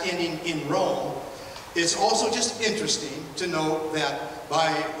Acts ending in Rome. It's also just interesting to note that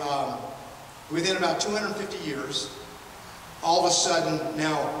within about 250 years, all of a sudden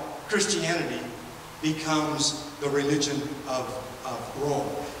now Christianity becomes the religion of Rome.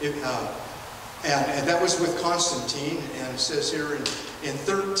 And that was with Constantine, and it says here in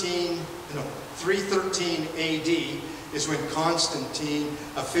 313 AD is when Constantine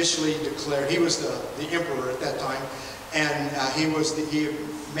officially declared, he was the emperor at that time, and he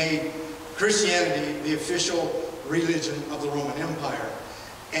made Christianity the official religion of the Roman Empire.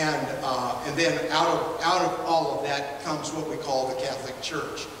 And then out of all of that comes what we call the Catholic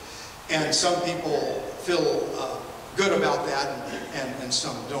Church. And some people feel good about that and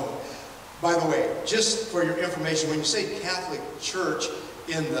some don't. By the way, just for your information, when you say Catholic Church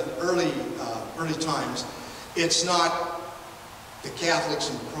in the early times, it's not the Catholics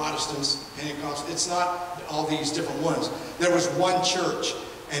and Protestants, Pentecostals, it's not all these different ones. There was one church,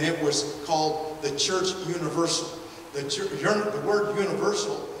 and it was called the Church Universal. The word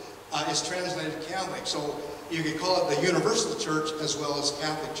universal is translated Catholic, so you could call it the Universal Church as well as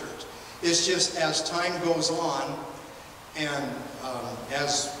Catholic Church. It's just as time goes on and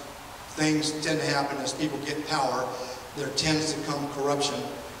as things tend to happen, as people get power, there tends to come corruption,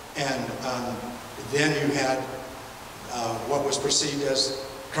 and then you had what was perceived as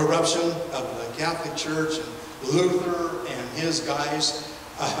corruption of the Catholic Church, and Luther and his guys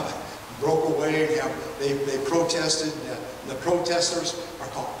broke away, and they protested. The protesters are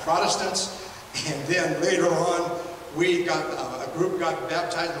called Protestants, and then later on we got a group got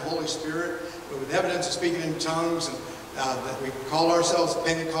baptized in the Holy Spirit with evidence of speaking in tongues, and that we call ourselves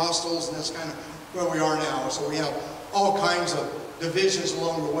Pentecostals, and that's kind of where we are now. So we have all kinds of divisions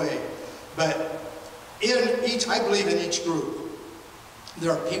along the way, but I believe in each group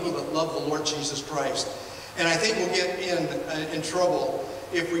there are people that love the Lord Jesus Christ, and I think we'll get in trouble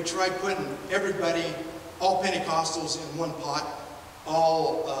if we try putting everybody, all Pentecostals in one pot,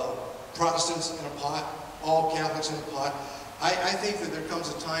 all Protestants in a pot, all Catholics in a pot. I think that there comes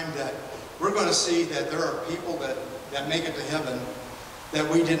a time that we're going to see that there are people that make it to heaven that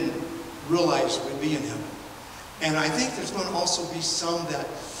we didn't realize would be in heaven. And I think there's going to also be some that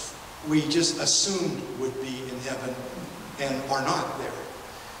we just assumed would be in heaven and are not there.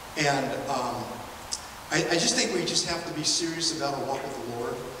 And I just think we just have to be serious about our walk with the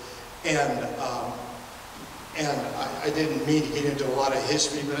Lord. And I didn't mean to get into a lot of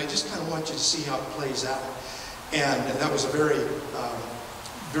history, but I just kind of want you to see how it plays out. And that was a very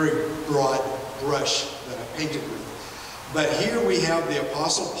broad brush that I painted with. But here we have the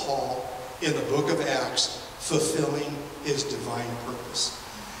Apostle Paul in the book of Acts fulfilling his divine purpose.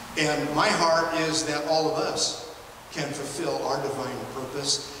 And my heart is that all of us can fulfill our divine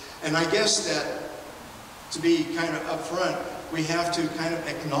purpose. And I guess that, to be kind of upfront, we have to kind of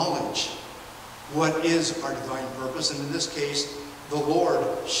acknowledge what is our divine purpose. And in this case, the Lord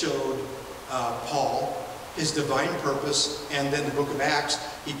showed Paul his divine purpose, and then the book of Acts,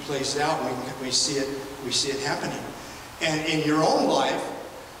 he plays it out, and we see it happening. And in your own life,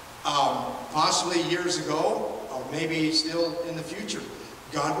 possibly years ago, or maybe still in the future,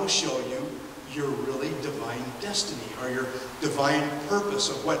 God will show you your really divine destiny, or your divine purpose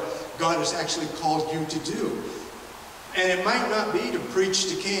of what God has actually called you to do. And it might not be to preach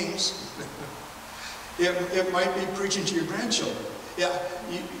to kings. It might be preaching to your grandchildren. Yeah,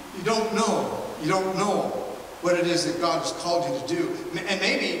 you don't know. You don't know what it is that God has called you to do. And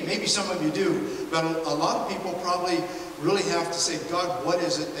maybe some of you do, but a lot of people probably really have to say, God, what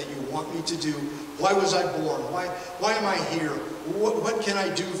is it that you want me to do? Why was I born? Why am I here? What can I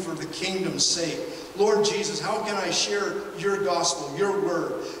do for the kingdom's sake? Lord Jesus, how can I share your gospel, your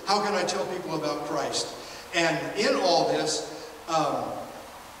word? How can I tell people about Christ? And in all this,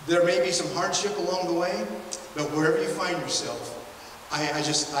 there may be some hardship along the way, but wherever you find yourself, I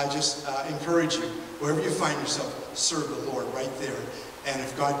just encourage you, wherever you find yourself, serve the Lord right there. And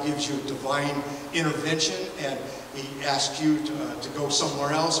if God gives you a divine intervention and he asks you to go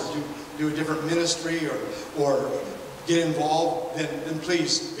somewhere else, or do a different ministry, or get involved, then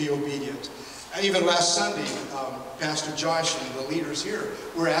please be obedient. Even last Sunday, Pastor Josh and the leaders here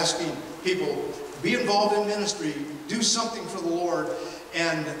were asking people, be involved in ministry, do something for the Lord,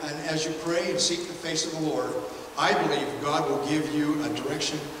 and as you pray and seek the face of the Lord, I believe God will give you a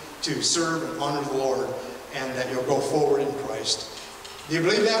direction to serve and honor the Lord, and that you'll go forward in Christ. Do you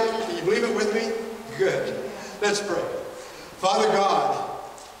believe that? Can you believe it with me? Good. Let's pray. Father God,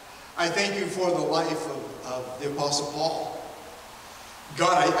 I thank you for the life of the Apostle Paul.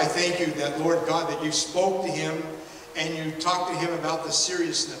 God, I thank you that, Lord God, that you spoke to him and you talked to him about the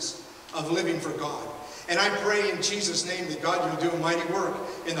seriousness of living for God. And I pray in Jesus' name that, God, you'll do a mighty work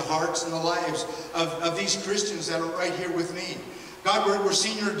in the hearts and the lives of these Christians that are right here with me. God, we're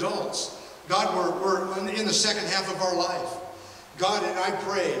senior adults. God, we're in the second half of our life. God, and I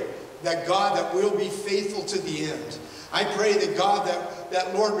pray that, God, that we'll be faithful to the end. I pray that, God,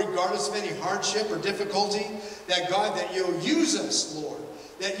 that Lord, regardless of any hardship or difficulty, that, God, that you'll use us, Lord,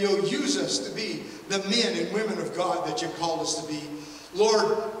 that you'll use us to be the men and women of God that you've called us to be.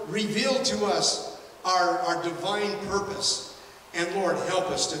 Lord, reveal to us our divine purpose, and Lord,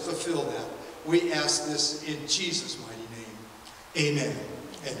 help us to fulfill that. We ask this in Jesus' mighty name. Amen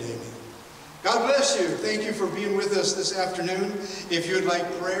and amen. God bless you. Thank you for being with us this afternoon. If you would like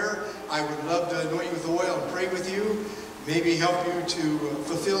prayer, I would love to anoint you with oil and pray with you. Maybe help you to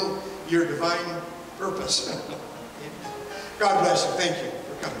fulfill your divine purpose. God bless you. Thank you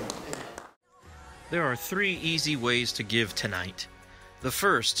for coming. There are 3 easy ways to give tonight. The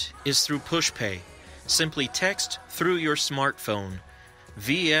first is through PushPay. Simply text through your smartphone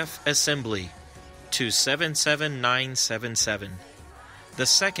VF Assembly to 77977. The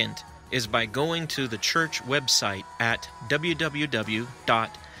second is by going to the church website at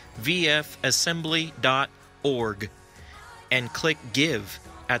www.vfassembly.org and click Give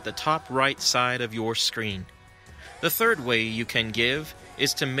at the top right side of your screen. The third way you can give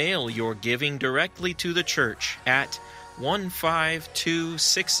is to mail your giving directly to the church at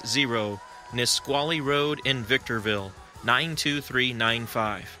 15260 Nisqually Road in Victorville,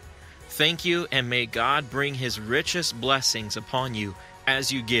 92395. Thank you, and may God bring His richest blessings upon you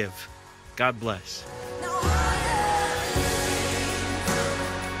as you give. God bless.